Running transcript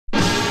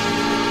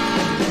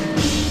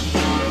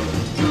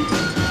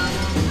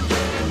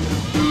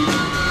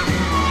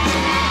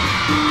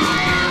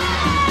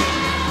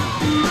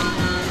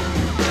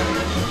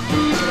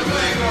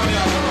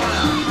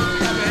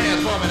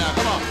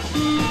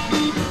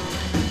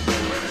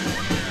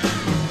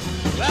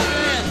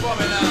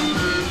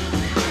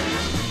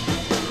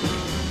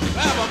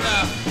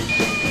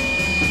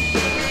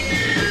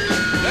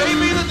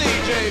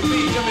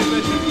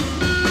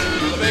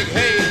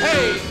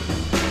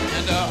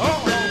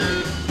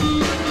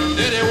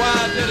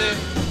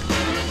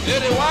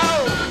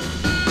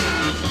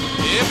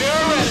If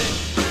you're ready,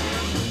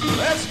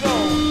 let's go.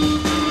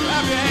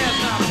 Clap your hands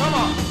now, come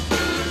on.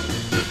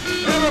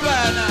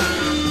 Everybody now.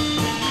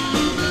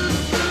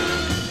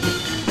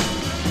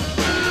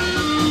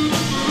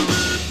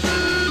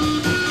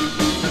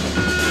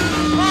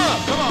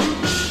 Come on.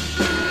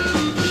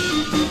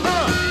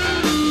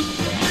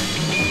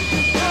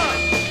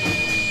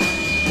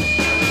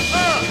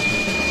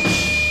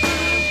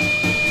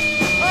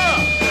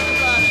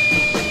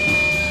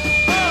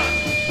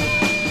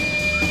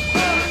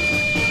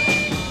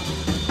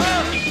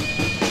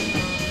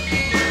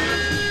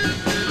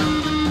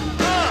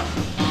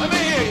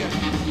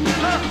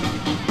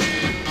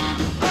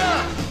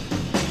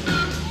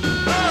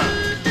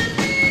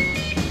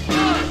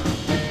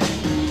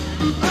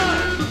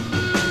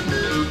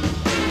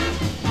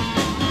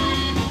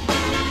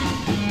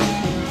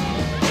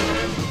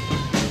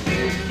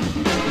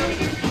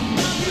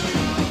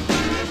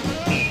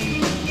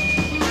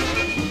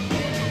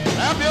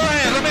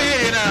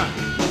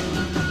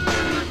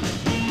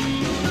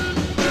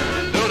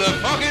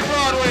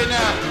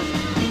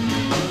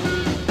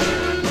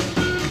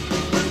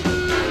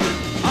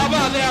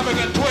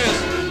 African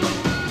twist.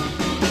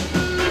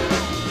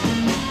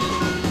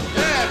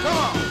 Yeah, come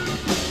on.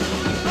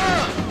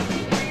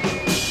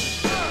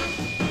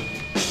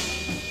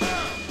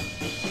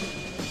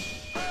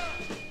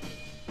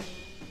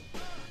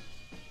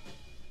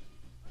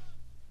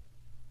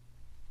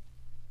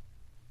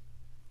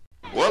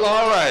 Well,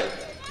 all right.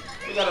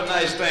 We got a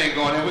nice thing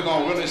going here. We're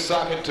going to really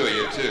sock it to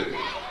you, too.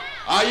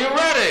 Are you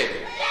ready?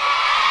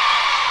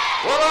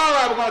 Well, all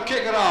right, we're going to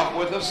kick it off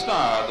with the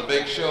star of the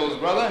big shows,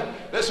 brother.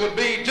 This would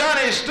be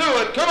Johnny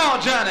Stewart. Come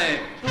on, Johnny.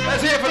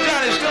 Let's hear it for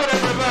Johnny Stewart,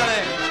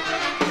 everybody.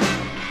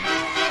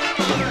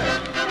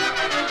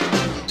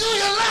 Do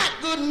you like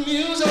good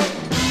music?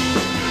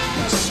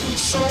 Sweet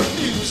soul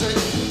music.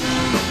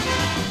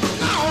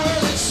 Now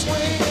is it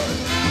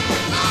swinging?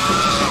 Oh,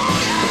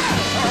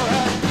 yeah. All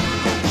right.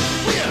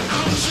 We're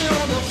out here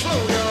on the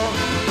floor, y'all.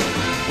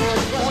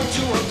 We're going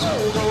to a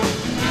go-go.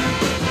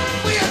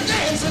 We are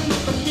dancing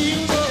with the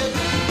music.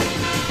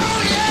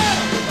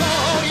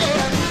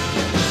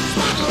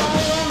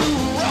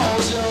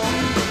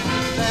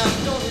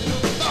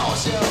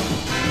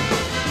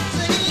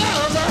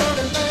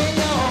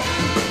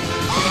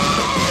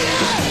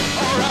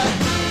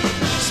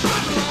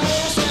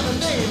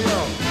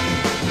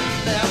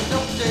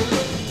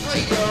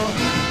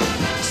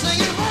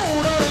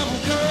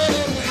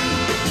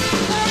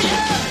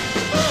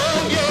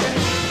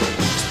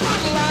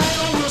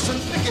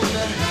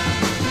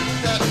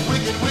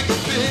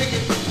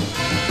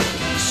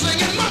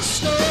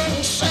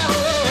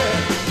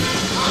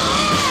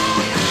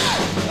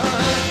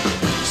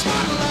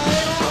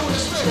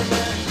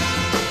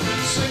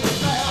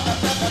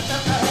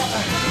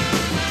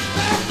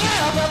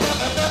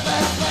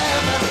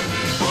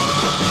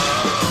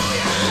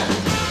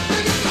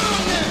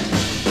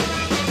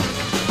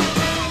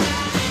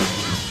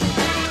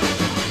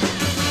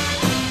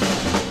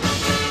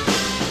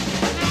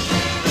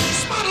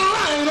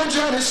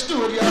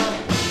 Stewart, y'all.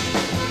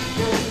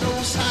 Lord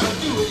knows how to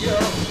do it,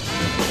 y'all.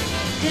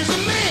 He's the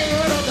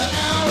man of the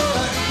hour.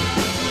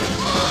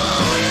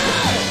 Oh,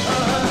 yeah.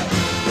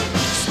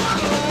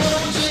 Spotlight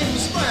on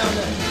James Brown.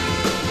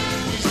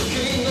 He's the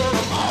king of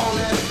them all,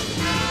 man.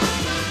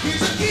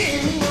 He's the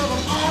king of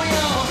them all,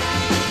 y'all.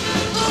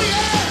 Oh,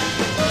 yeah.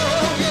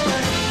 Oh,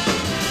 yeah.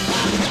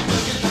 I got to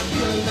get the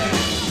feeling, man.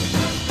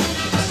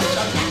 I said I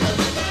got to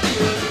get the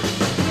feeling.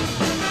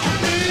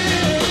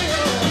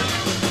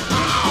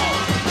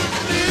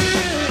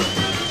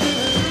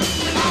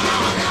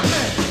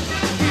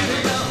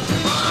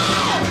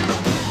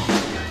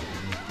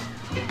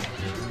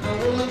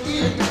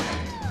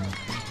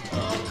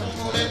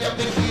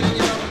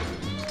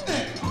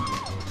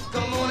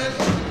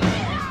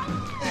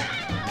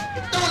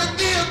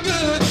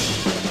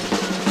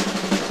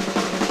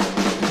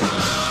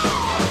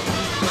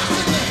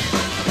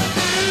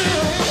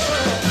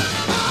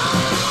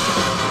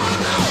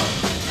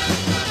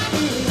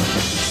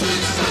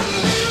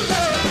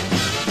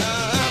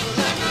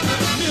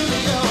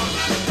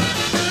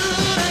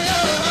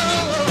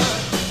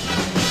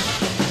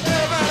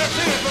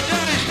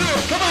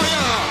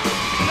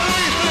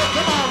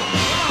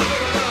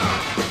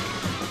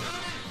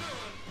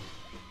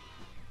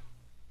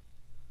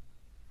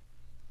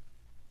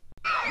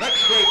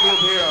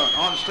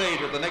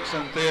 Stage at the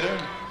Nixon Theatre,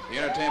 the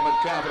entertainment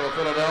capital of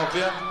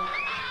Philadelphia,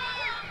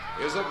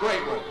 is a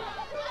great one.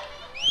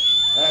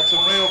 Had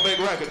some real big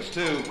records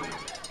too.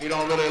 He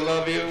Don't Really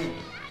Love You,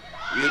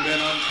 You've Been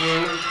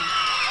Untrue.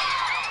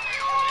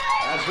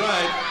 That's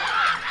right.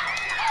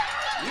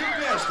 You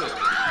guessed it.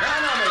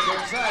 Dynamic,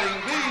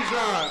 exciting. These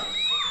are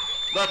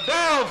the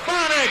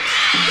Delfonics.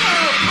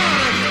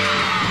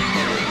 Delfonics.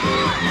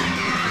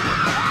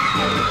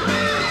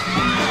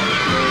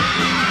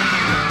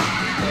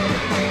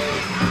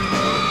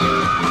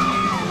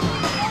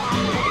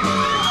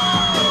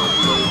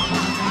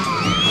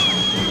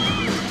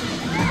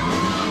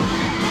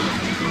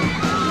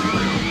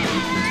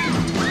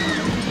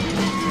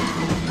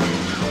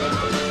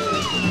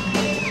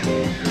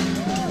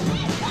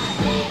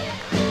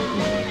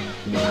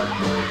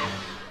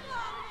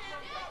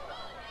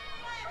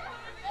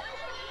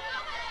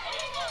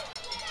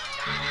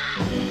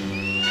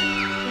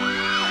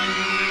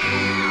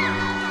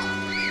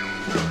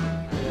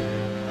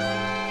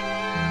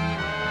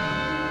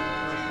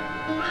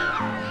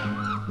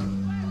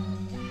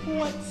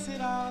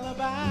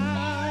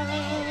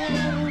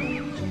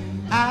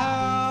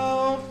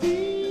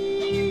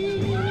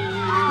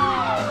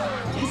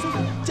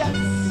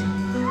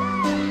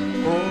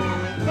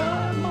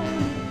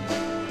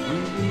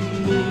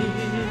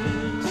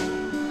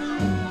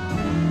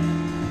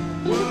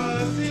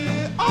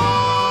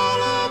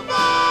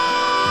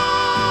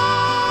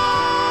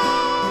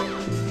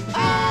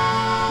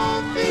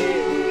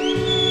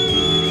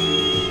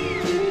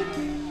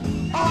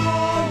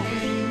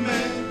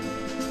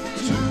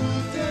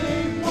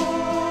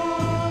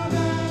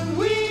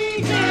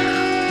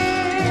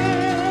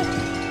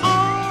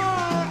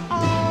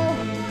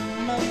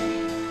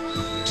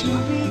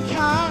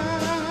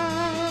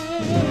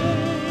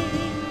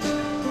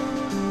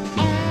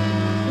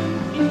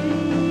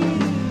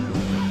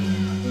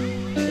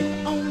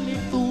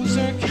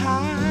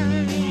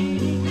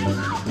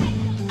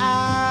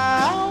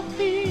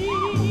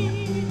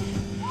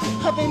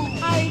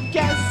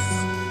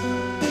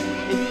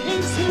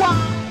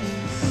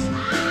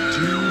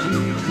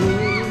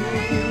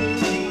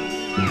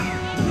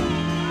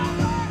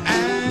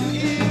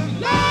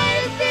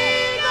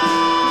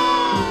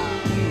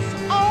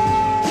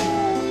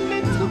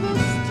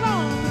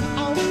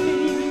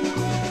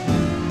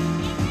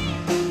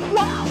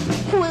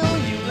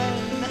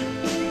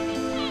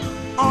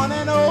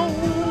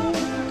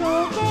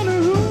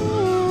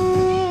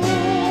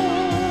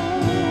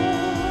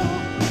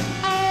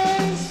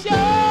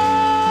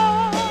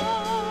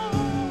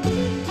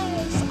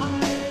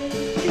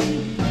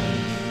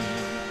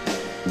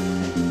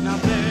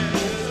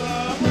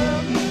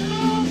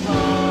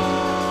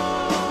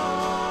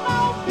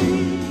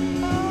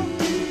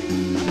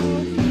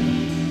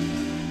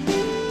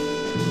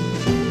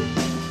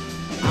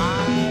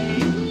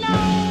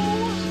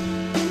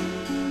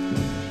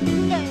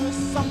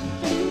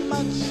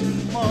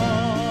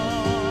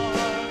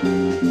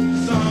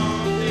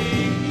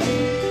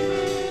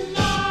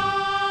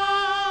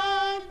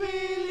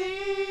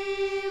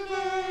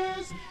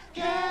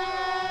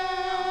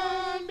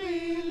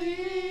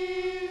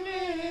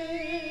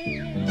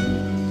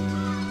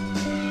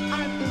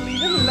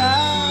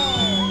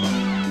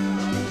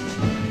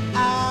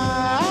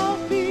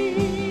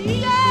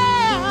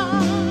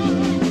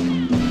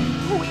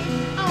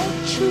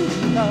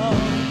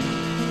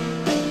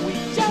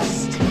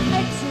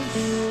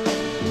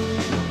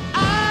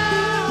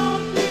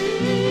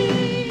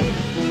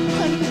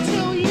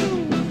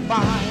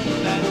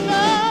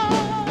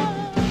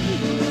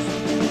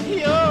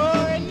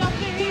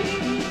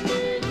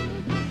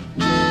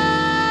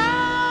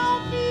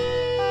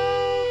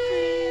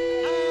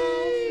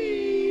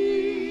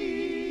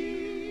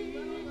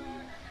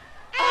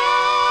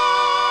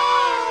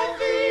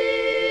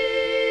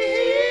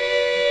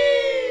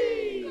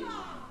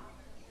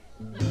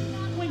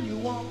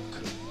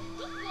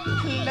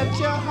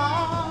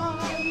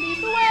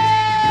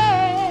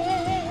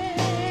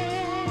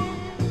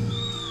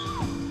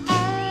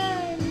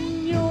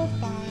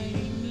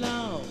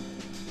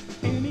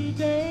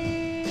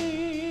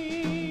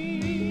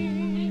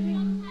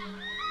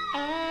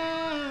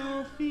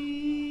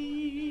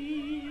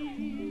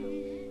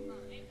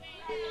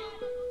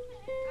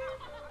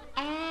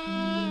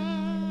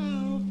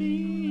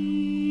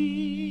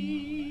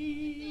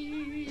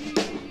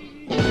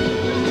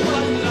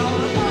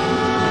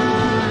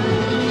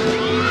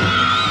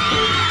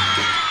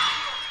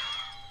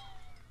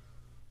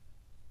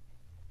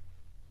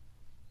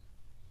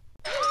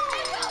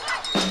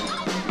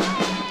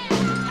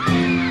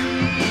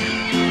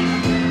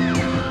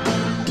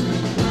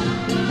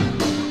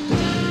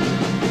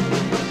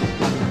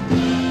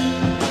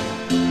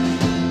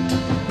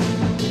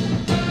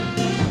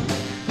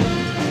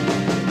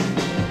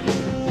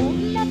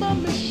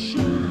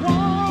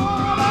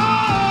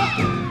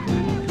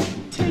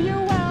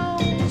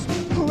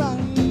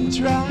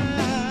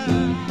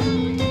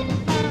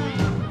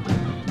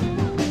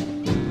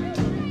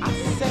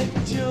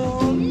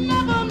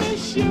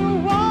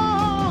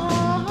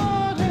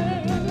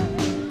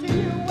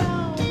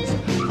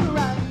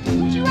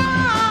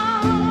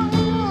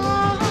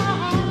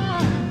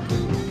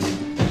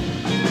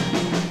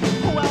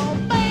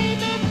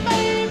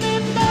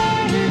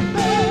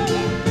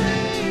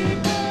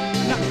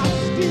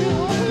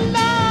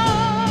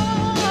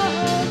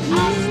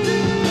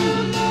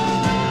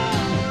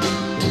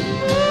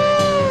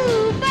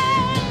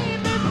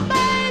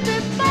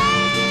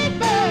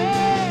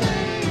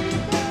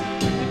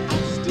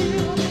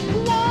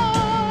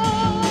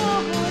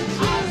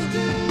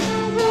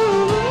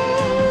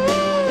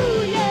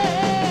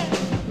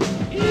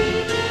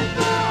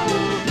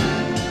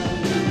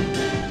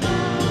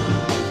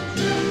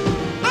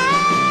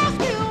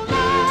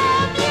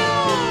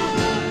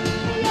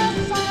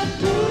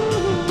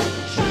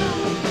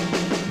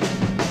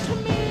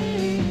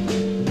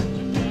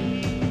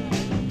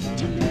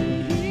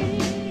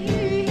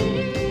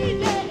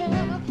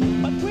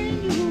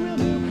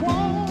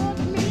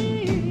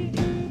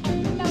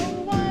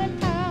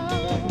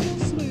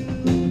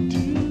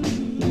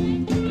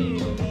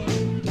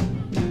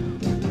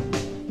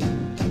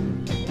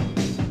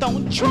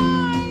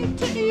 tried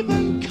to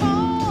even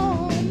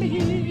call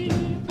me,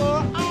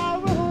 for our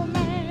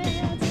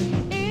romance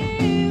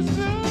is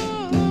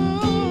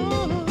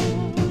through,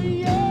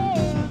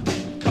 yeah.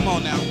 Come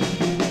on now.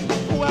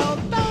 Well,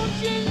 don't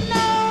you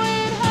know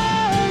it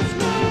hurts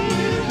me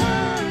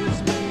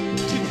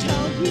to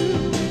tell you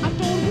I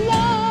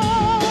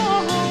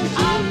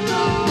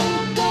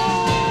don't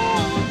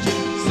want you.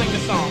 Sing the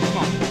song, come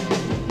on.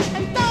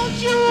 And don't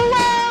you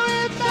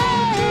worry,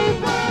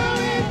 baby,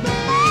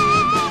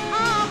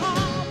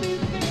 I'll be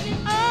thinking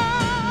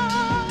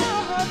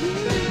of you.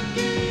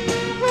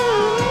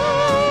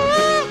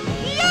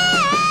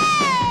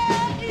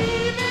 Yeah,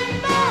 even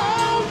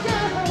though,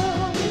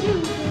 girl,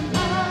 you've been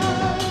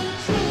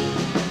untrue,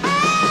 I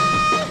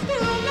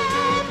still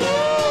love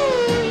you.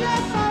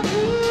 Yes, I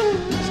do,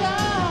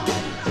 child.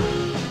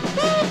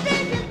 Still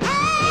thinking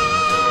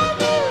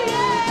of you,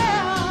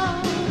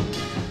 yeah.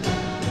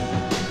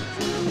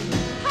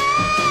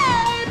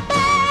 Hey,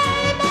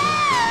 baby,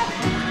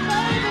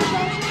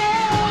 don't you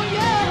know,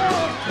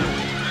 yeah,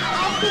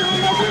 I still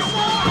love you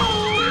so,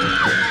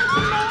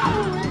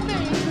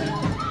 baby.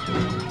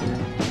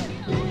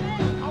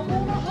 I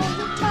wanna hold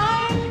you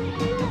tight,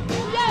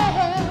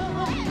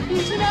 yeah,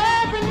 each and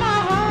every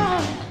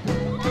night.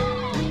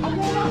 I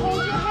wanna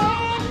hold your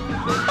hand,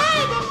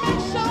 baby,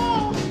 make sure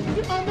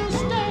you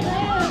understand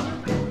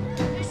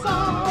it's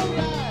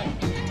alright.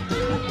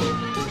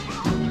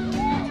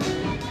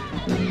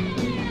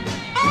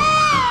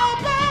 Oh,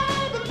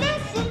 baby,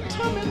 listen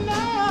to me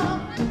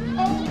now.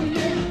 Oh,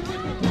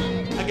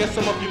 yeah. I guess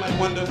some of you might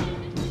wonder,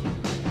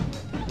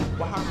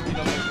 well, how can we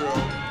know that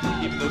girl,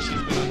 even though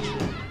she's been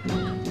untrue?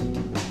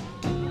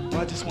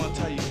 Well, I just want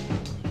to tell you,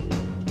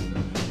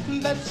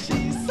 That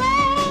she's so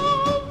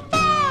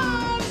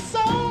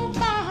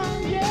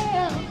fine,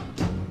 yeah.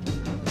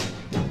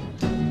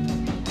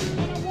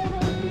 And I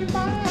wanna be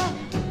mine.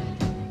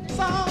 It's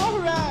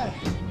alright.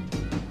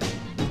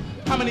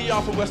 how many of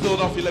y'all from West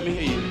Philadelphia? Let me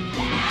hear you.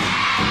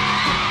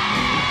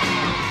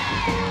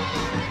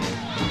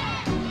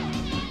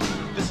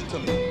 Listen to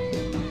me.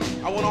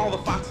 I want all the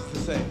foxes to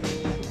say,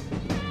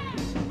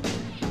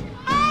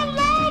 I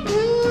love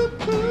you,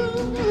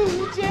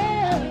 too,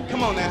 yeah.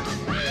 come on now.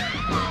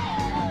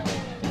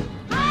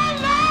 I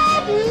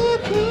love you,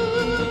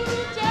 too,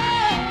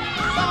 yeah.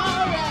 It's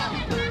alright.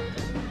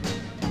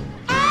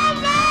 I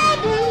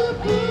love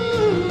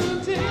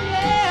you, too,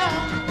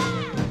 yeah.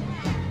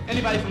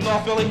 Anybody from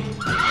North Philly?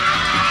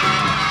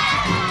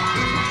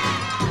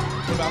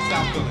 What about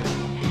South Philly?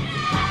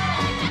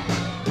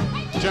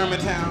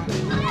 Germantown?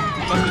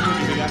 Must be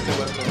pretty big, I said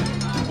West Philly.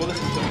 Well,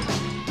 listen to me.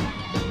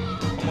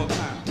 One more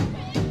time.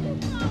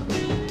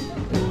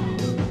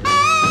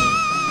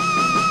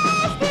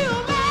 I still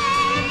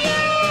love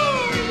you,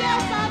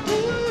 yes I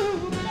do,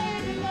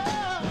 baby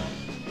love.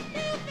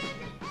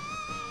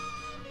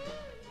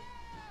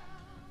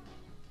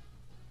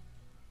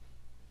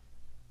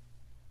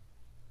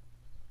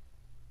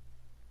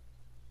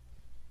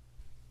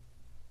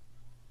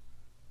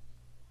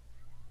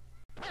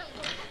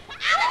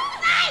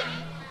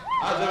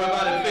 How's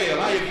everybody feel?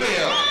 How you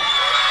feel?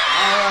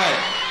 All right.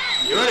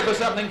 You ready for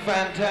something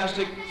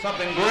fantastic?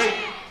 Something great?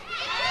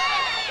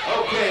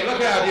 Okay,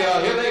 look out,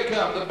 y'all. Here they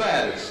come, the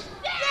baddest,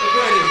 the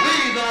greatest.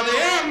 These are the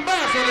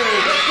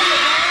ambassadors. Let's hear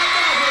it for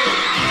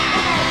ambassadors.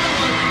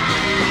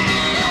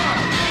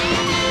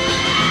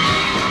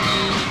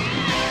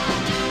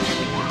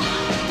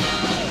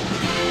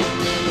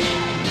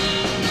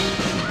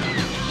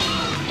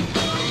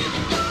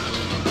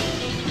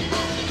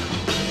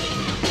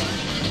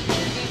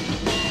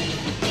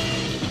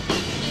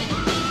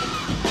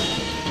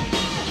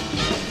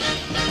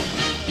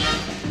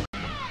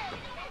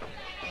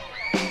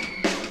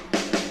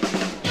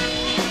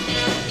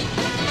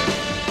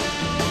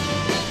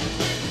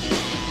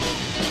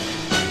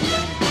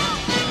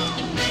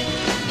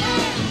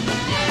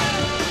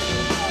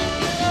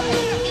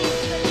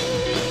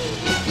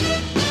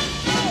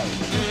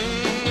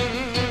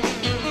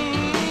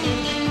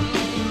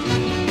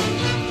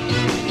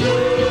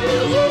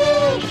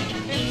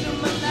 Into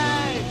my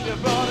life, you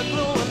brought it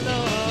blowing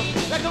up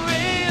like a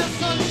ray of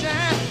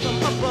sunshine from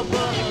up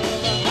above.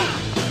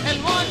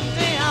 And one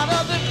day out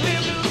of the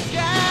clear blue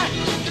sky,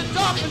 you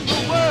darkened the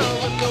world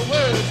with the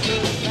words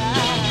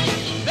goodbye.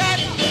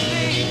 That's the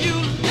day you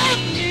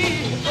left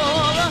me for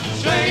a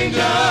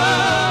stranger.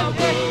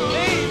 Hey,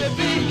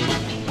 baby,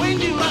 when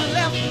you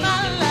left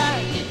my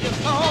life, you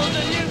called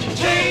a new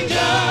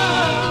changer.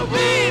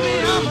 Baby,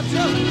 I'ma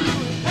tell you,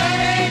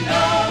 ain't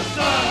no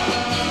sun.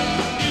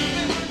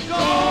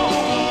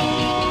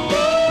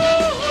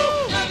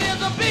 Now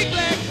there's a big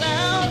black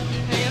cloud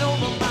hanging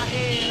over my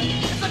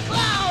head. It's a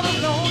cloud of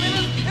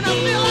loneliness, and I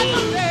feel like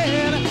I'm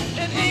dead.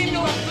 And ain't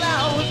no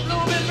flowers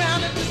blooming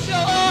round at the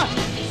shore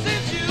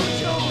since you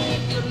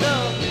chose to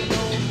love me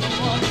no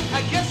more.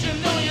 I guess you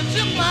know you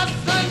took my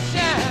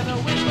sunshine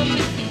away from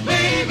me,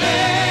 baby.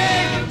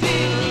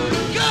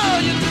 Girl,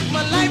 you took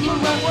my life from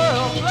my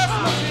world, plus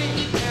my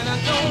dreams, and I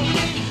don't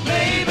mean,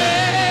 baby,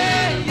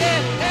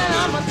 yeah. And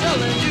I'm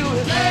telling you,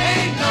 it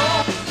ain't no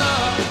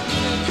sun.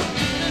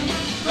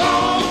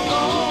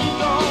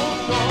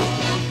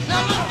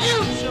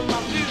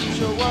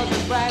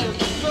 bright as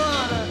the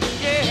sun,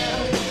 yeah.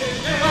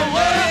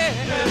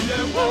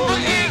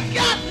 I ain't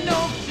got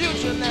no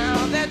future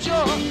now that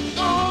you're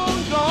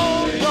gone,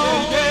 gone,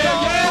 gone,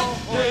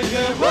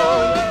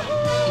 gone.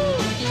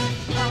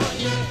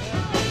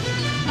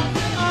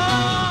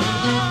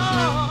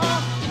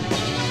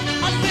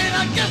 I said,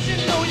 I guess you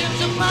know you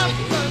took my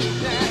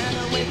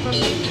sunshine away from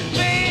me,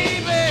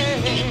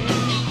 baby.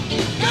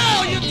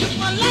 Girl, you took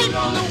my life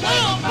on the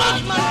world,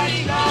 lost my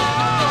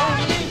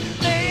dream,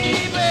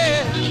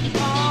 baby.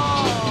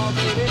 Oh,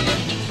 baby,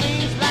 it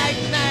seems like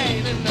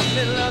night in the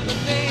middle of the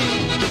day.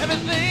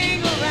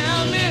 Everything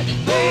around me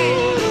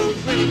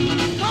fades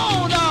away.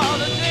 Cold all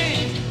the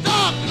days,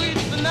 dark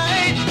greets the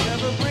night,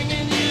 never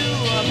bringing you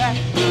back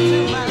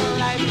into my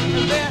life.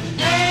 And there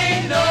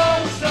ain't no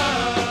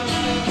sun.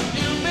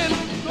 You've been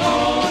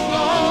gone,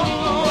 gone,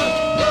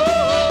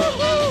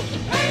 gone.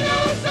 Ain't no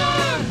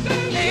sun,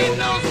 ain't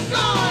no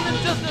sun.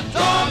 It's just a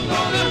dark,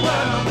 lonely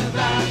world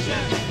without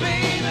you,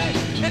 baby.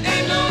 It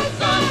ain't no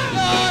sun,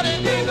 Lord,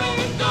 it ain't no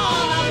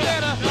dawn. I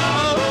better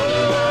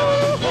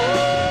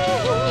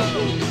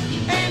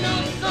ain't no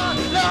sun,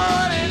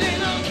 Lord, it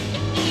ain't no.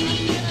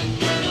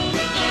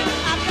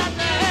 I got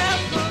to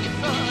have some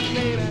sun,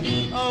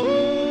 baby. Oh,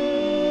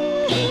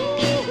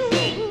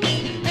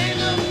 ain't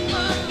no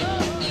sun,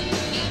 Lord,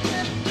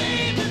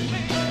 baby, baby.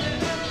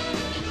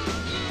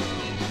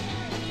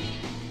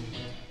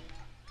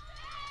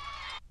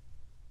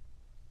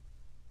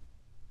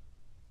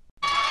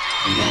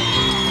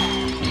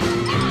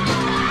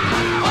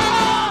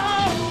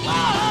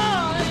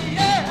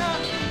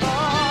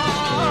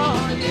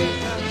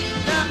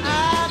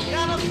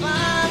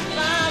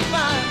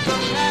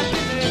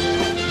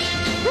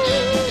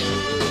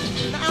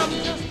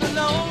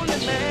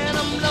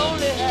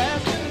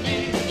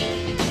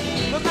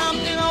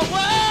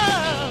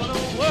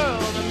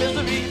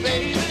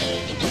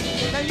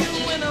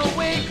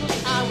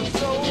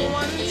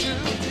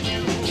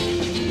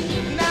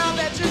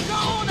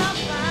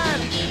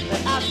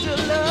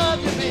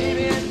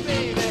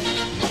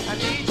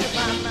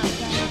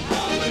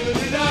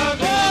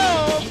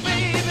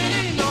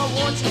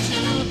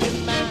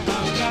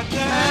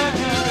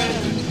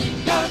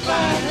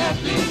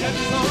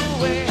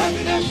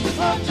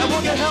 I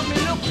want to help me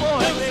look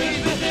for it,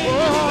 baby.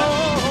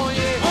 Oh,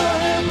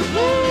 yeah.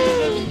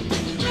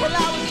 Ooh. Well,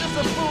 I was just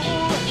a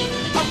fool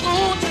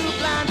too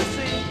blind to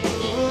see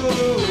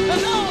the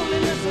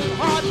loneliness and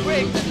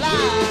heartbreak that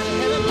lied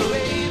ahead of me,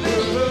 baby.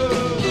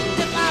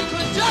 If I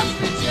could just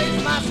retrace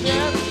my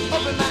steps,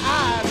 open my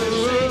eyes and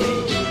see,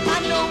 I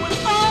know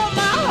with all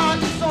my heart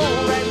and soul,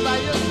 right by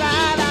your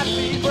side I'd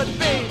be. But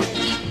baby,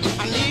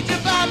 I need you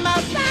by my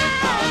side.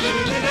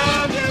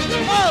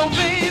 Oh,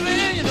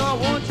 baby, you know I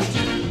want you to.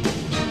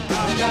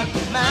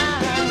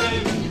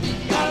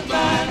 Got to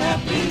find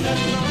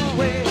happiness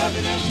somewhere.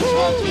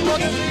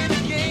 Want to see it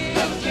again,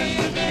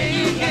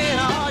 again,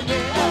 oh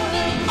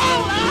yeah.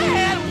 All I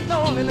had was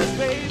loneliness,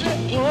 baby.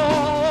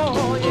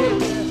 Oh yeah.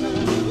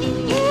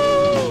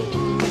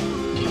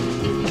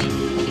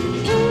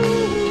 Yeah.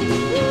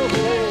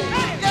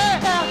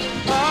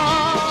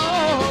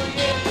 Oh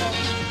yeah.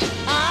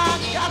 I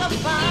gotta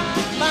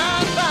find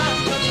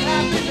some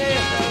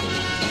happiness.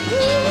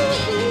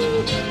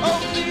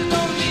 Oh, please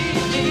don't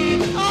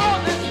leave me all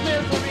this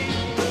misery.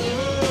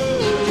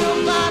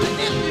 You'll find it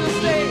if you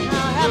stay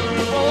how happy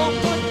we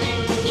both would be.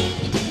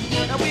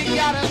 And we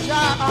gotta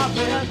try our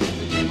best to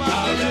keep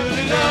our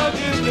love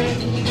you.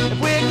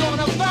 If we're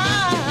gonna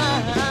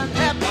find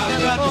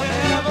happiness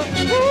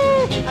forever,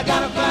 ooh, I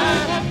gotta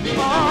find happiness.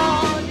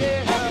 Oh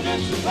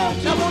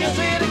yeah. I wanna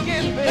say it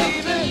again,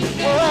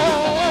 baby.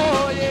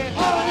 Oh yeah.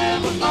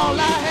 All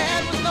I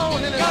had was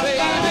loneliness,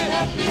 baby.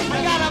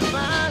 I gotta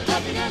find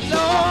happiness.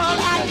 Lord,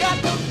 I got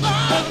to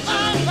find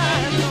some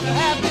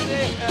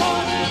happiness.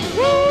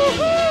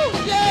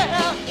 Woo-hoo,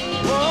 yeah.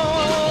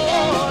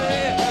 Oh,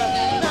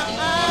 yeah. Now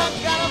I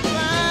gotta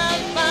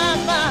find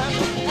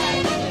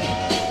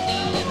happiness.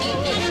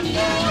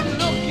 I'm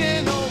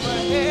looking over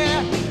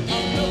here.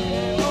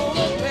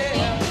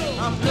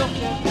 I'm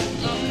looking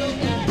over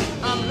there.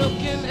 I'm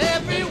looking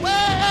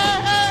everywhere.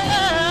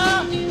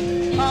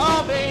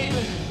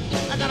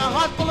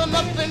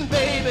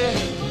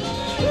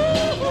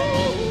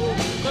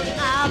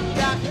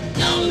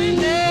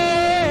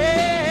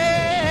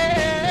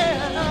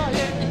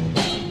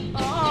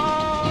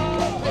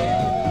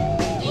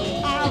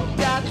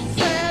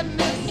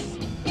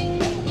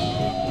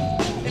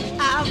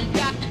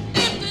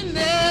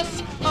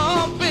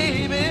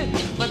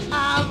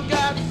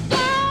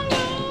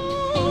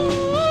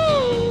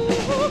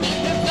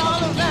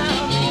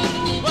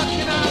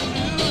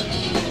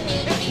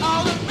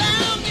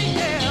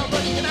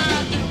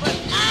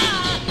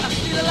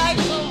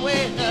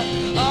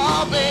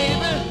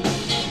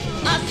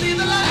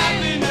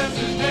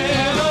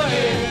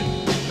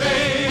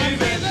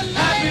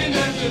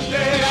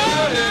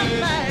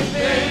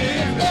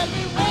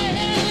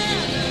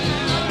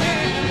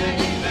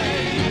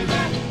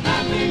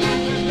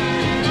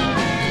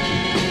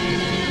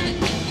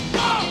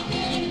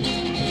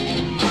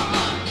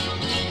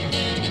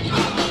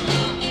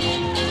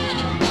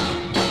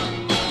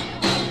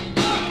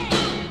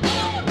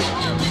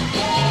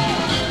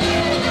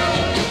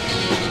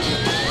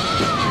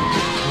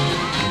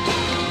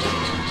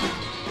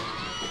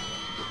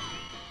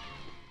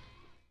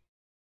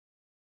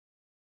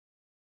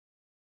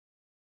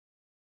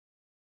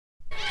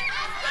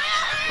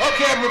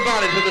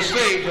 everybody to the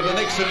stage of the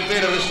Nixon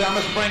Theatre this time.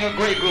 Let's bring a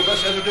great group.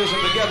 Let's introduce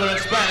them together in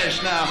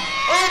Spanish now.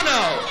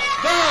 Uno,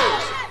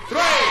 dos,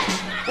 tres,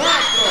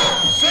 cuatro,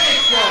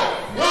 cinco.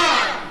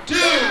 1, 2,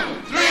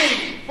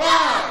 3, 4,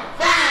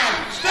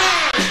 5,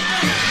 start!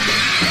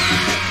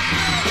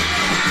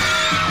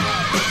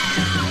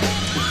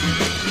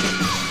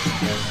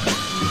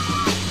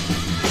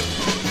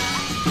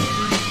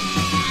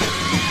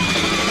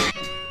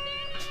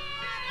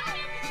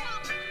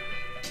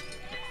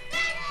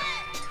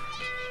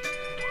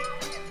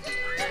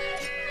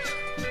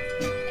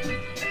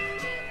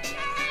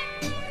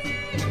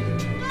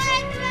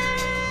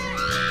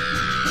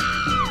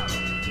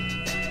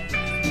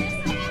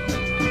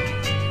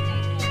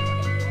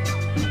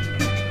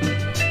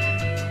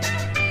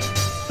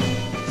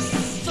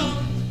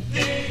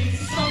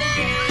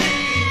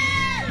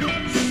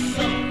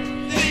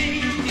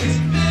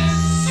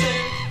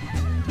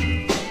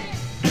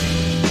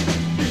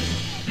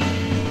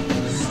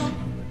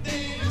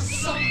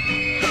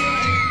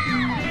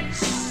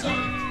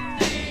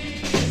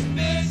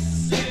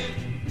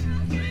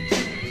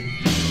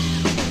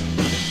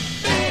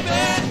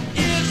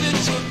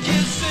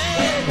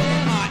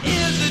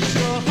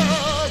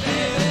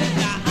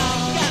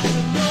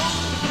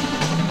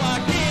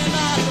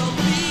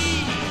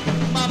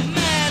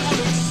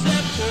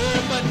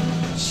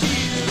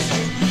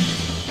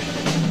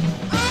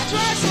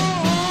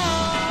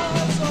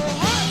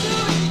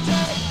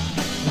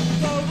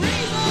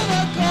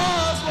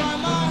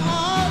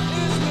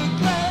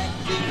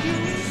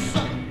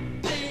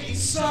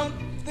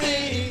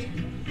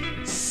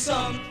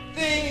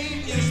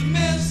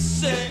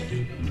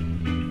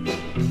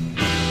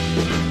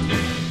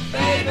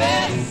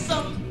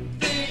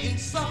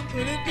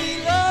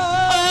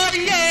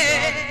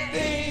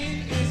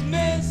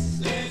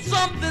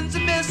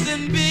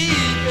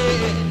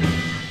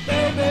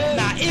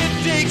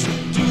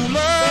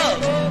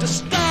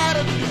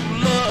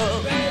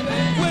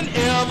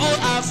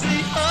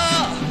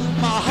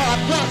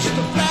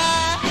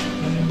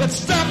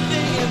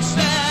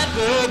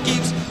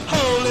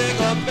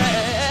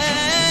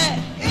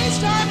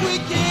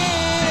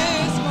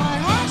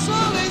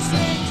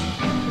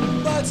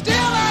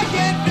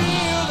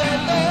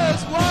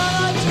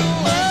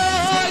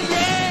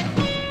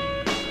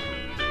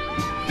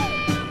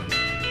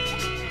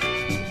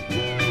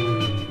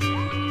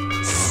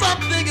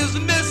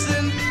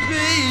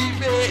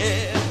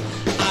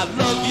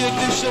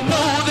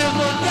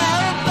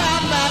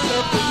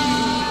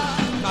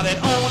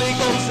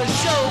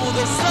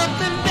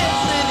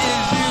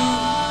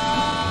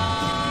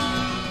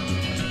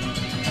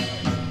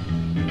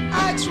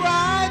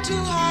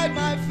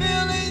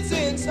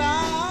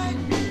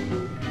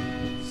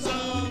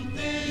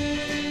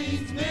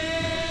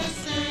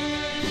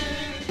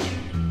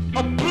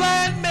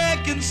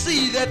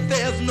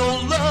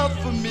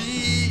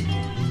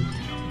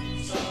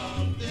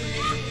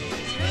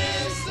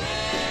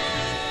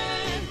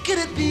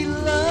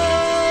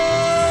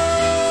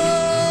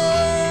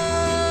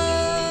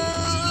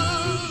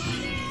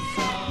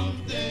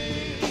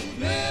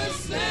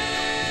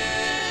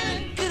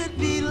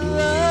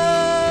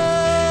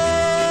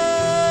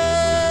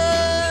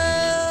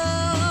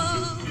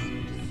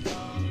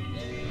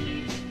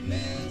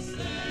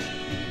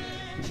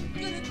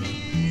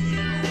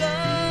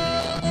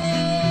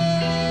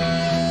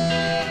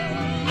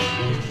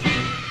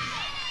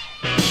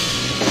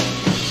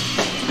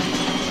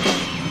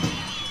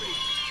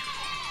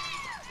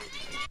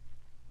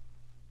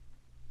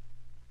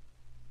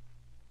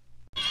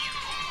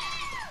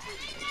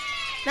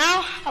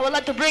 Now, I would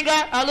like to bring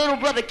out our little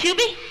brother, QB.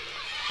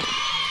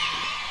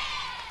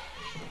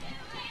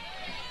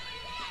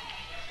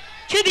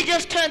 QB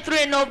just turned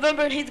 3 in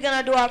November, and he's going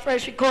to do our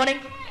first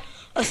recording,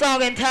 a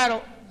song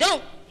entitled,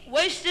 Don't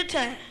Waste Your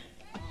Time.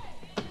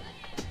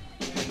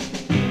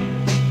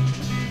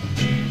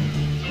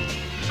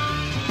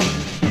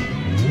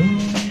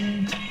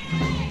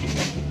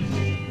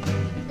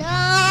 Don't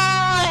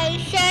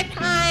waste your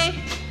time,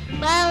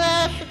 my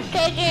love is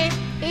taking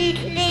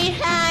each day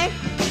time.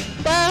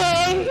 Don't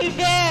waste your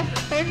day,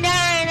 and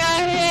I'm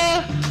not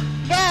here.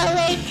 Don't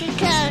waste your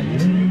time.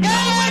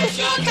 Don't waste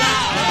your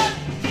time.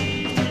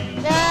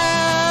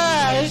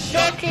 Don't waste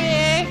your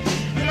time,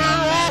 my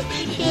love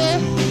is here.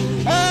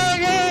 Oh,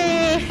 no,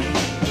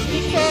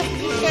 it's just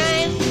the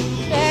same.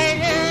 Don't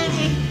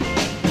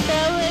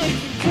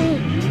waste your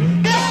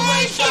time. Don't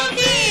waste your time.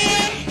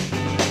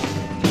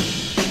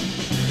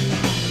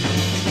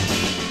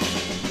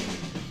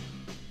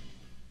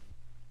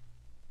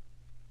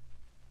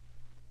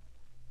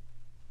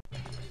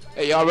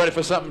 Hey, y'all ready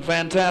for something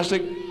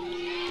fantastic?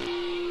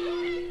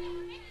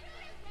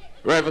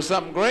 Ready for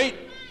something great?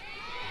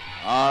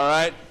 All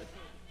right.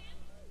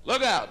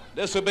 Look out.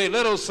 This will be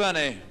Little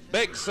Sonny,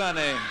 Big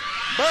Sonny,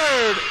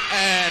 Bird,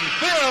 and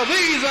Phil.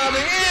 These are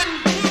the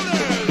Intruders.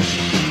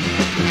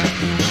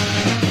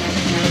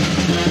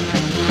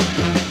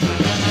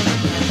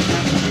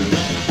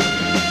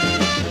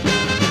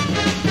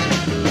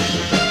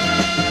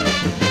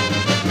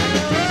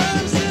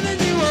 I'm sending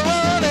you a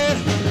warning,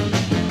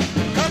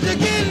 'cause you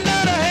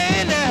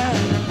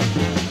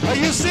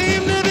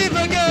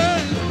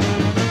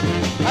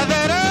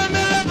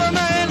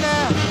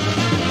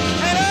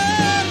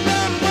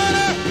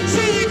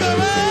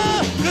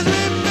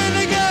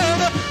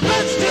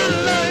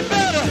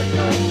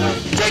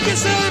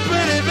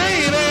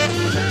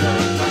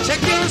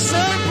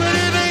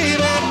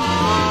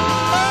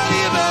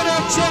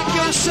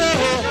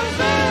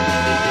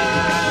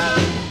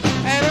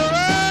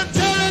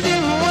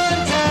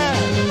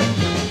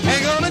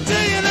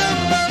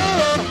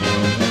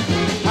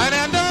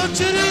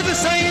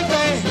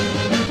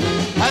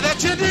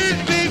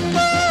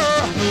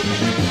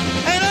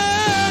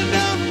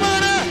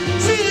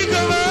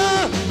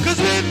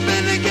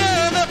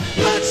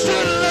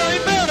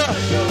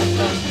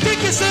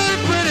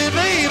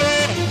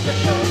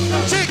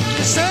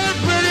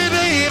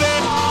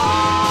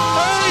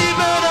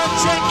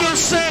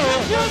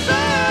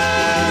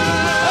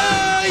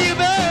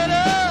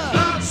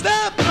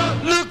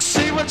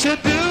what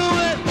you're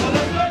doing,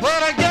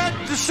 what I got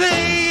to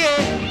say.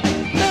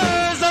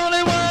 There's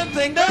only one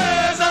thing,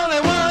 there's only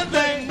one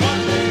thing.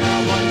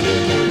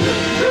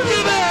 You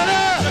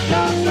better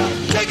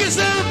check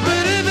yourself,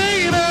 pretty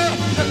baby.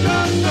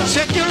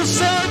 Check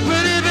yourself,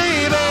 pretty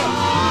baby.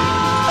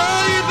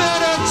 Oh, you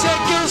better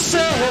check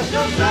yourself.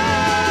 And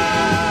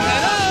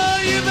oh,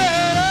 you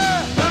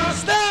better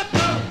stop.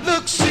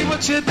 Look, see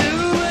what you're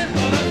doing,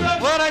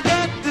 what I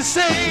got to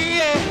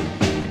say.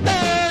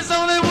 There's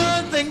only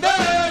one thing,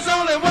 there's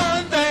only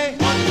one thing.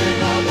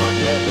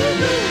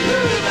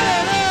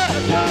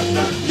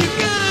 You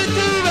gotta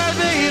do right,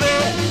 baby.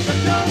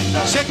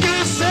 Check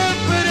yourself,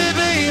 pretty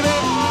baby.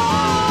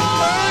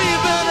 Oh, you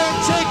better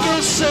check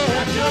yourself.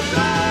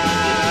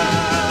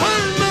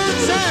 One more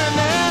time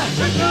now.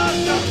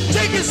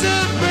 Check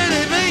yourself,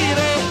 pretty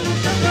baby.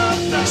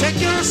 Check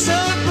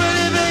yourself,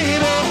 pretty baby.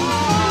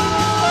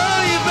 Oh,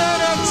 you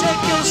better check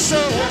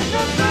yourself.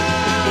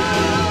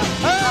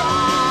 Oh,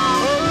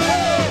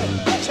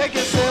 yeah. Check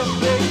yourself,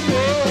 baby.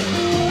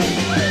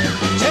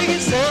 Check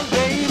yourself,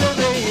 baby,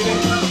 baby.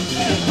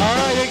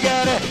 All you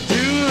gotta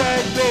do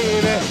right,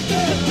 baby.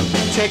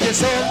 Check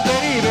yourself,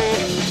 baby.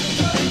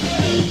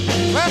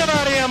 Right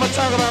about here, I'm gonna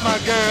talk about my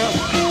girl.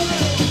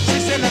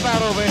 She's sitting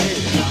about over here.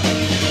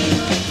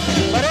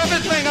 But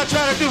everything I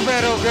try to do for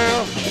that old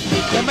girl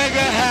to make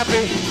her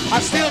happy, I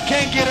still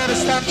can't get her to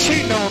stop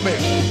cheating on me.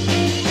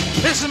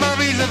 This is my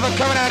reason for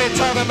coming out here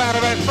talking about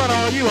her right in front of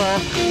all you all.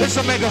 This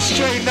will make her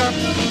straighten up,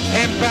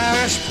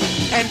 embarrassed,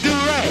 and do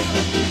right.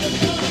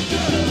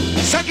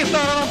 Second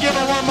thought, I don't give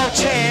her one more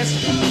chance.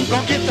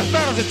 Gonna get the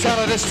fellas to tell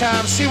her this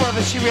time, see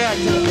whether she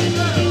reacts to it.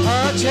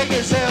 Oh, check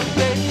yourself,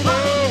 baby.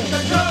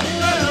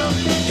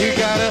 You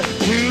gotta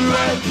do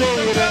right,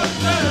 baby.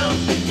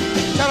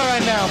 Tell her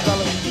right now,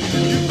 fella.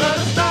 You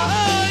better stop.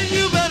 Oh,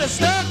 you better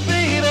stop,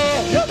 baby.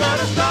 You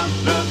better stop,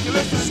 look,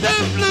 listen.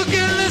 Stop, look,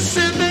 and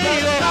listen,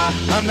 baby.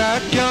 I'm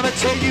not gonna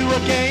tell you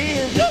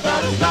again. You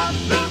better stop,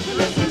 look,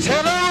 listen.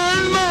 Tell her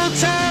one more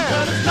time. You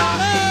better stop.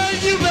 Oh,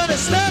 you better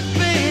stop,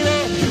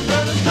 baby. You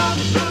better stop,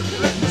 look,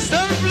 listen.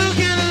 Stop, look,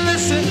 and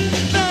listen.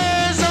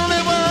 There's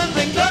only one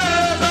thing.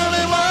 There's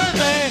only one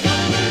thing.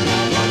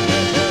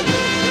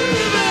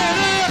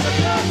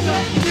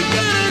 You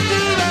gotta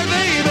do that,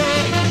 baby.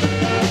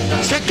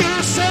 Check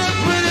yourself,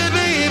 pretty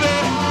baby.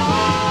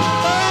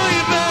 Oh,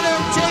 you better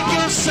check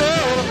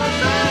yourself.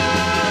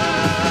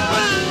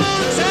 One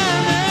more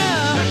time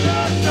now.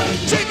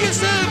 Check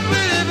yourself,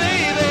 pretty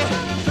baby.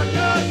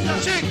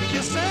 Check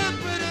yourself,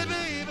 pretty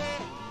baby.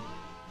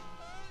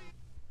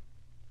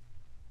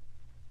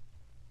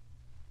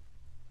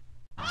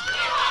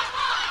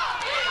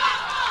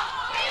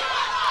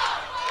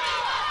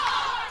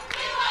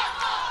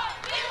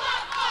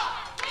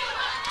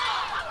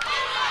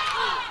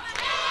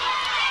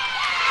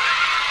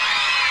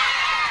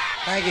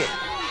 Thank you.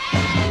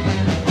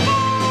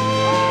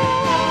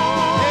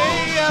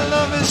 Hey, our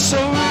love is so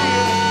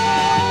real.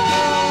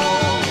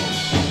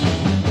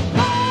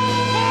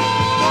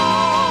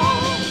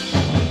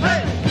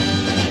 Hey.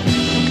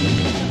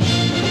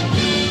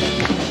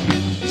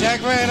 Jack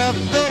ran up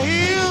the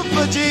hill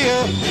for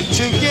Jill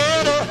to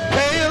get a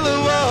pail of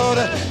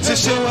water to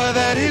show her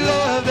that he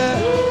loved her.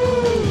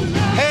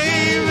 Hey,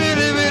 he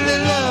really, really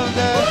loved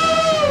her.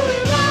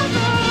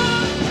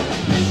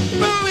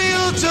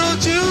 Romeo told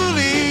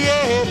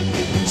Juliet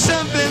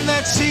something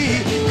that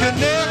she could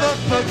never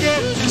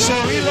forget, so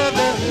he loved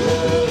her.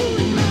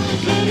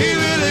 He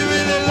really,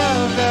 really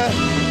loved her.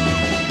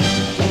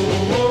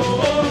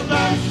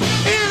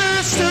 In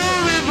a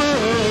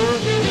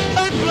storybook,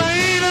 a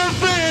plane of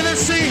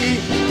fantasy,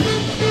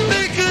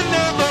 they could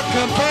never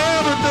compare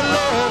with the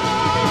love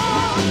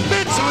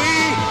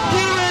between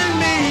you and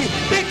me,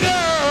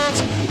 because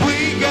we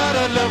got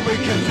a love we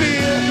can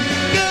feel,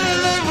 got a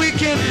love we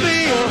can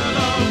feel.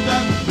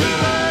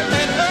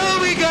 And oh,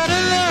 we got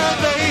a love,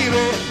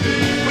 baby.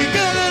 We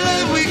got a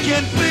love we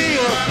can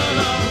feel.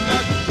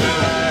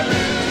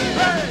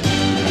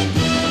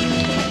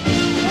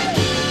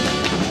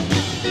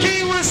 He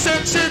was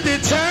such a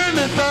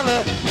determined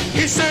fella.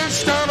 He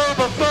searched all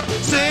over for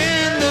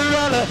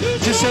Cinderella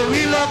just so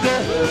he loved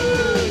her.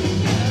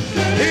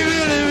 He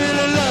really,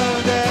 really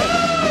loved her.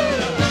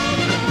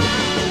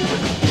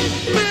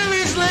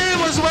 Mary's land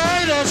was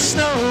white as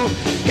snow.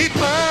 He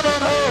fought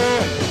on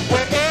her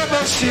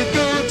wherever she'd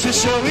go to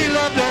show he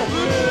loved her.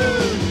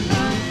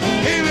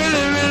 He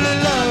really, really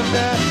loved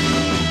her.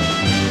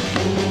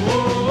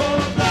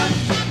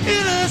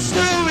 In a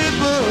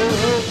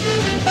storybook,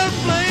 a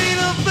plane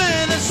of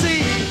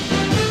fantasy,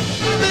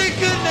 they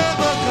could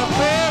never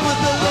compare with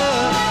the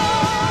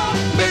love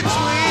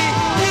between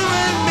you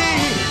and me,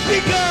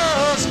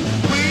 because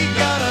we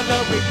got a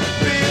love we can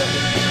feel,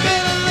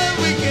 got a love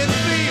we can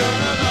feel.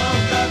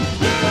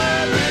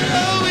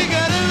 Oh, we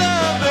got a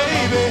love,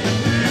 baby.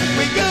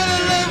 We got a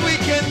love we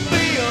can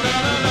feel.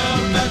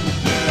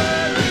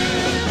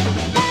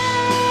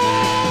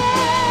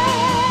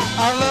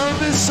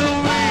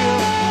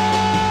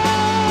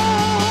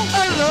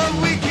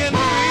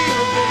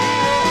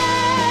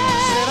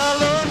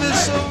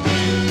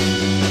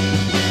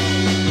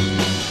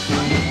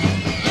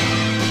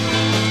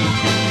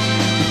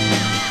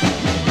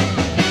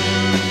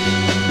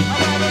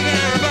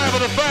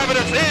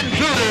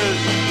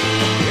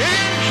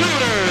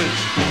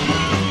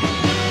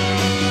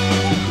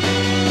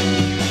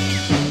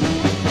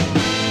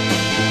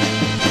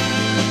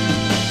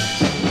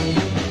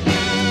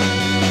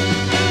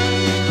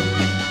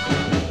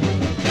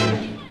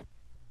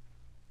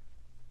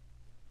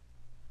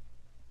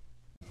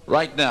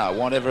 Right now, I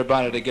want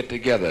everybody to get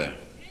together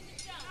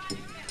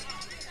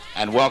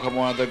and welcome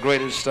one of the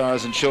greatest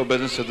stars in show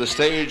business to the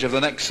stage of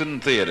the Nixon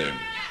Theatre.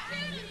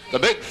 The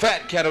big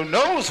fat cat who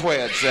knows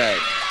where it's at.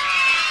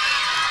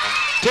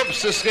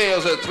 Tips the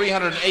scales at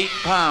 308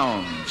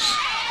 pounds.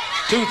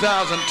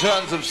 2,000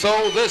 tons of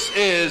soul. This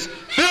is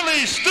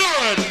Billy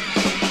Stewart. Billy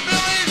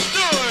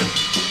Stewart.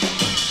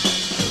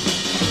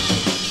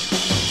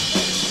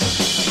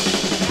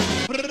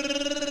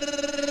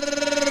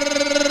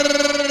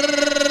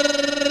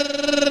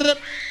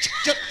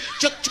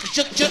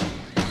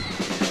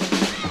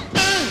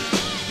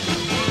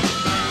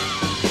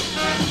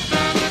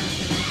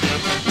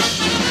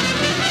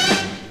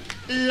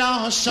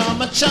 Lost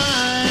summertime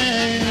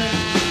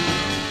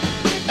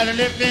and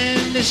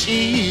living is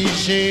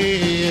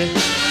easy.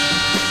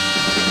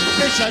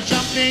 It's a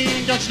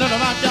jumping, don't you know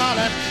my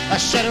darling? I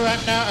said it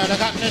right now and I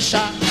got this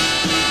shot.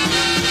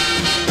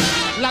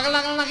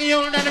 Like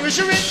you'll never be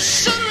rich,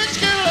 so rich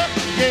girl,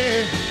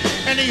 yeah.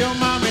 And your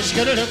mom is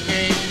good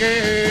looking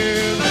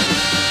girl.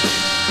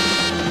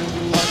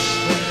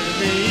 Hush,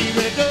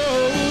 baby,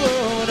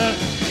 don't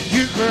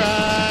you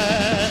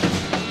cry.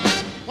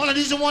 One of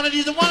these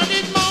mornings,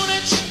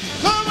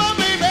 come on,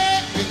 baby,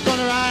 it's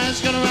gonna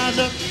rise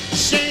up,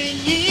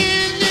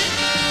 singing.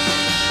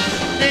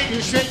 Take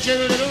you straight to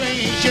little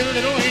wings,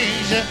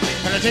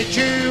 gonna take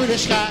you to the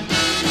sky.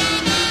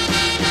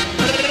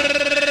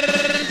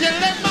 Till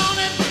that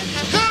morning,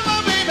 come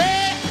on, baby,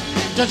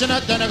 there's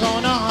nothing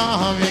gonna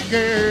harm you,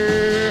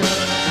 girl.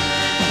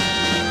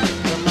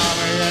 Your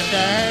mama and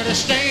daddy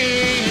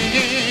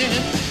standing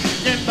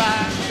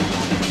by.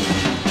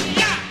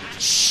 Yeah,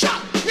 shut.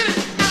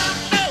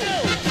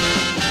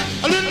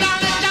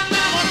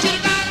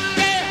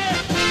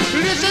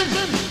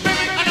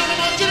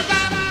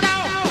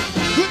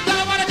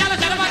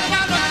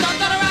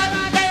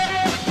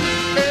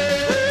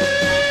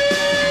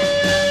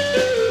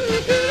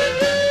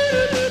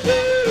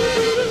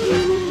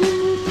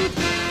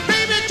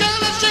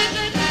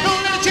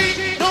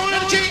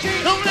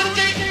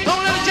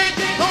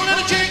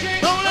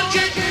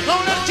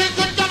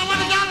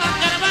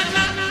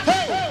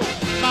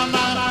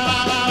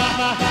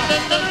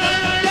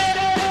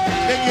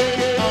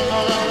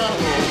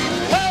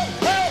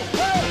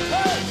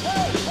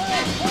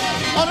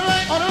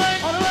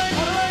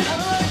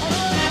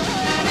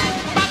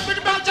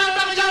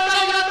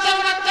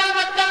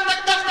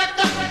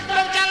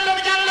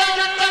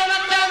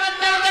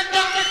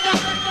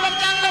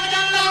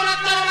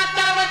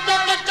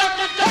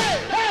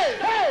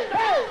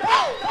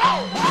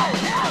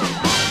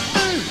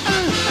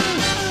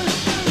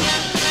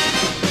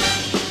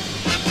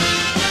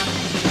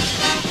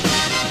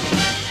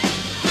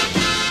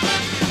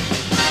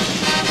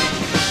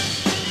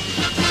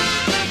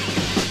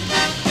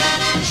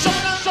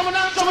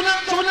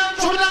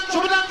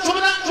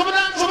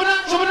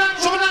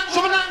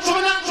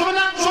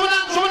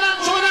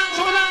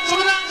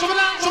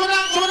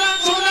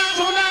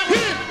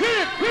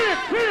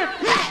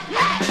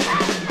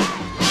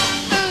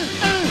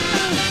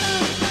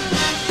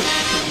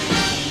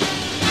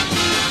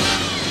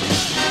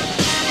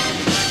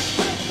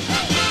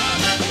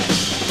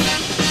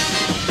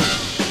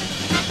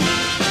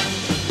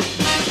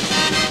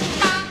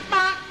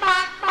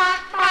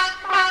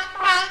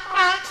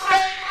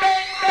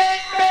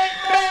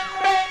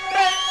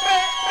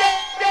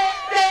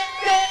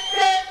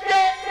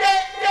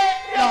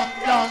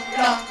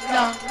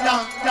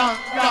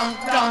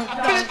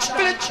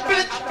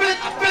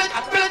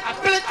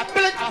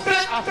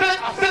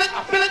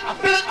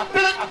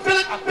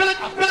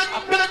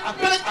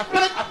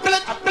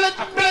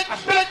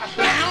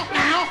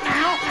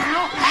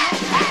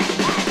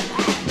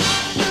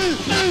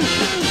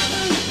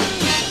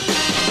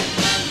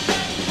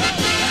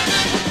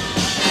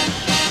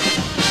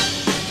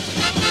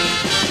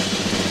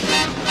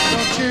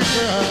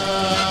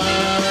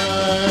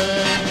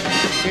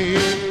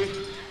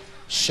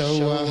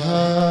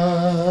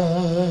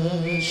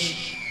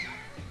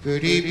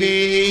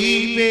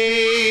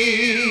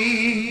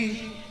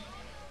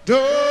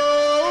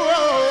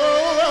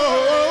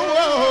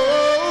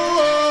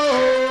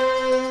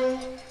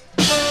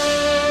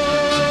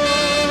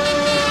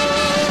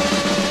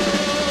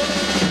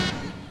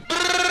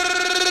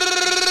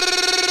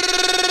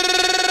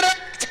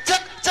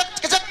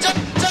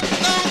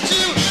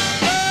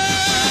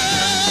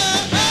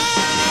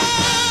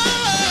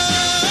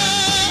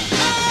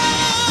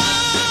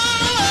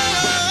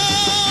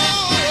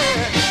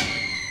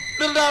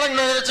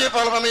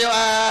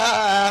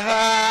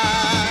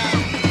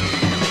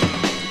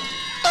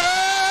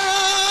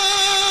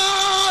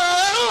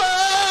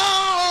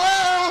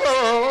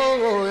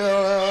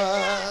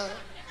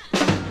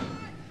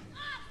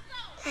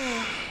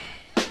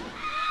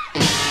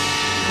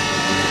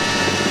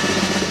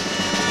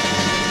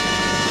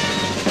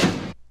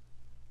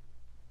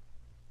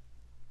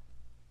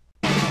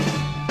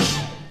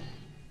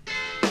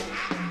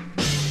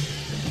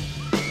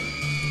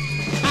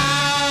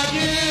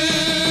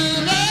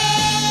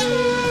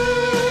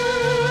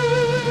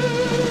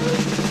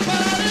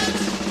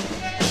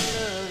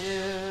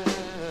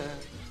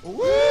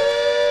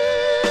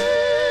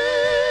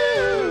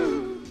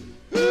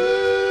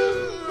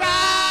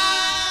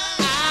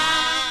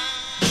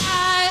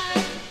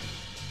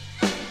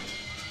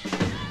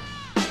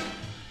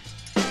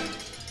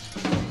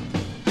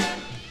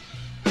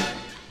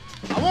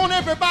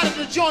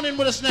 join in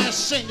with us now and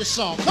sing the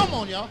song. Come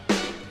on, y'all.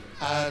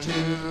 I do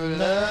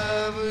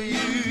love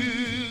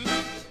you.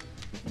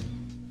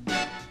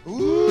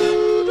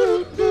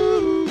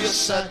 Ooh,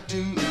 yes I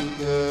do,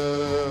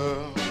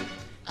 girl.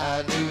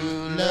 I do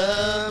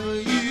love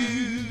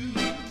you.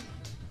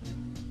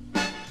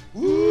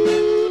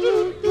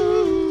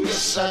 Ooh,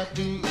 yes I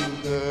do,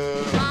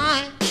 girl.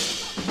 I do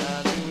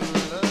love you.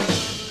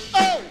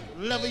 Oh,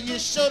 love you,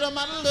 show them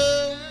my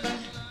love.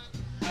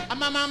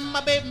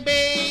 My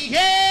baby,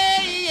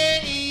 yeah,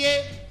 yeah,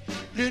 yeah.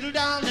 Little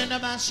darling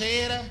of my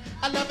said,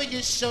 I love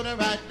you so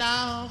right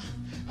now.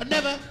 I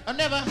never, I'm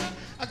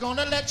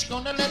gonna let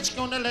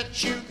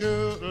you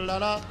go, la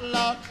la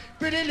la.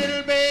 Pretty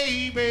little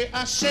baby,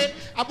 I said,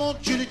 I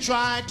want you to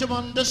try to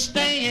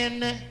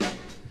understand that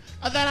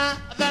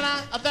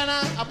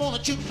I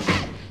want you.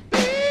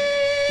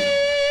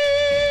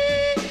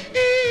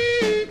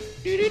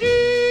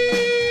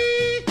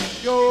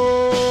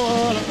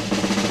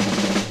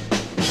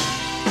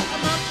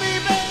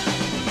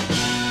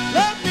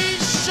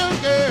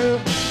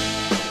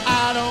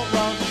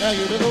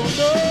 You to go,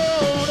 no.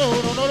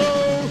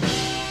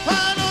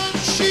 Why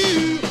don't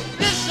you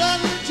listen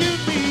to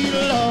me,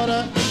 Lord? I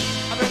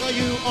beg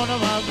you on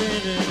my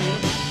baby.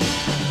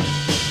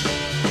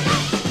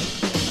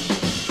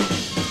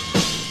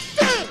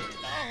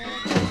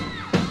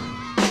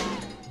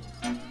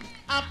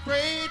 I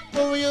prayed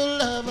for your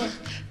love,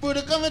 would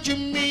have come to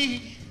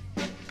me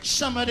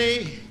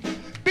someday,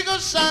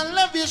 because I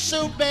love you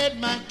so bad,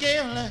 my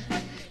girl.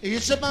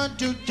 It's about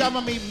to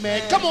drive me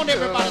mad. Come on,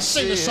 everybody,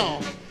 sing the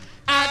song.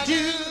 I do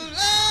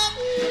love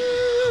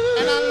you,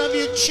 and I love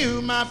you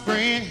too, my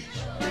friend.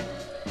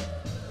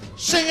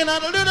 Sing it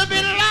out a little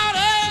bit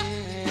louder.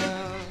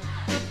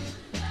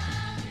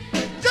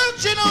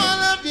 Don't you know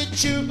I love you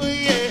too,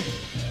 yeah.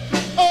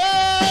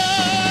 Oh,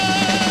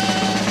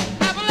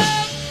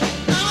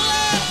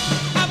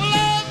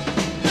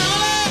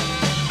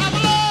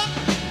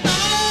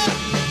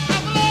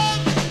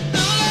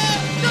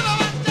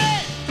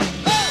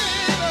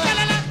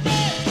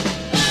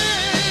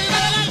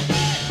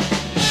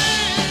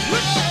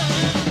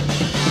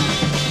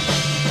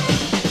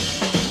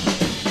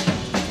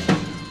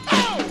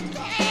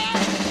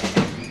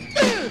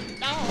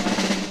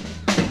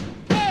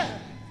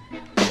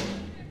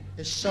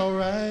 it's all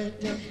right.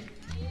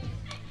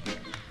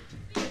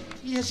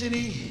 Yes, it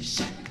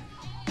is.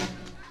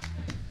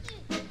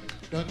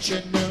 Don't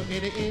you know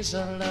it is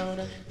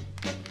allowed?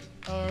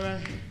 All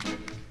right.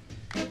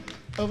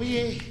 Oh,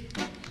 yeah.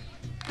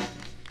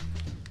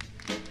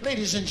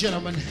 Ladies and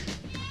gentlemen,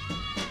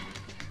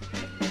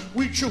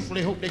 we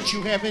truthfully hope that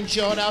you have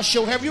enjoyed our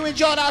show. Have you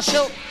enjoyed our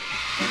show?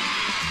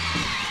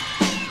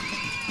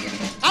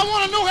 I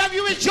want to know, have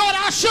you enjoyed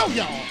our show,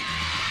 y'all?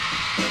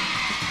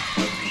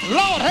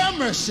 Lord have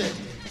mercy.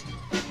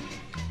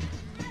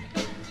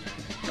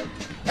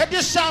 At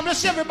this time,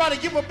 let's everybody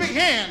give a big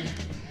hand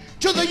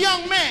to the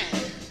young man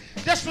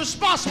that's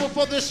responsible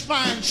for this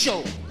fine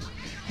show.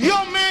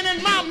 Your man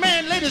and my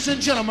man, ladies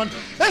and gentlemen.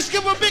 Let's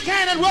give a big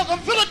hand and welcome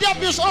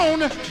Philadelphia's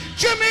own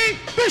Jimmy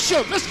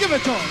Bishop. Let's give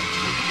it to him.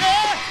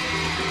 Yeah.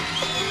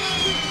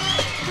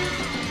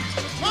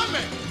 My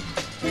man.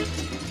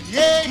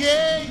 Yeah,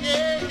 yeah,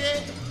 yeah, yeah.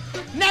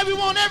 Now we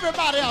want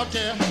everybody out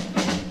there.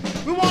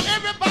 We want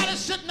everybody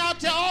sitting out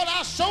there, all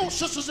our soul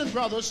sisters and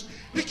brothers,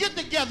 to get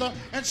together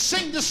and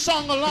sing this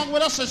song along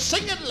with us and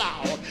sing it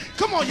loud.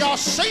 Come on, y'all,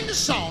 sing the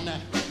song now.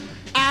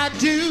 I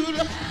do.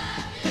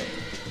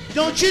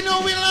 Don't you know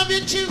we love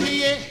you too,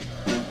 yeah?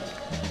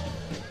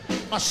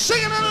 I'm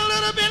singing it a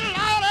little bit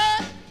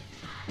louder.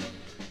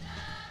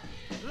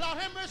 Lord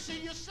have mercy,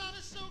 your son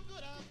is so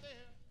good out there.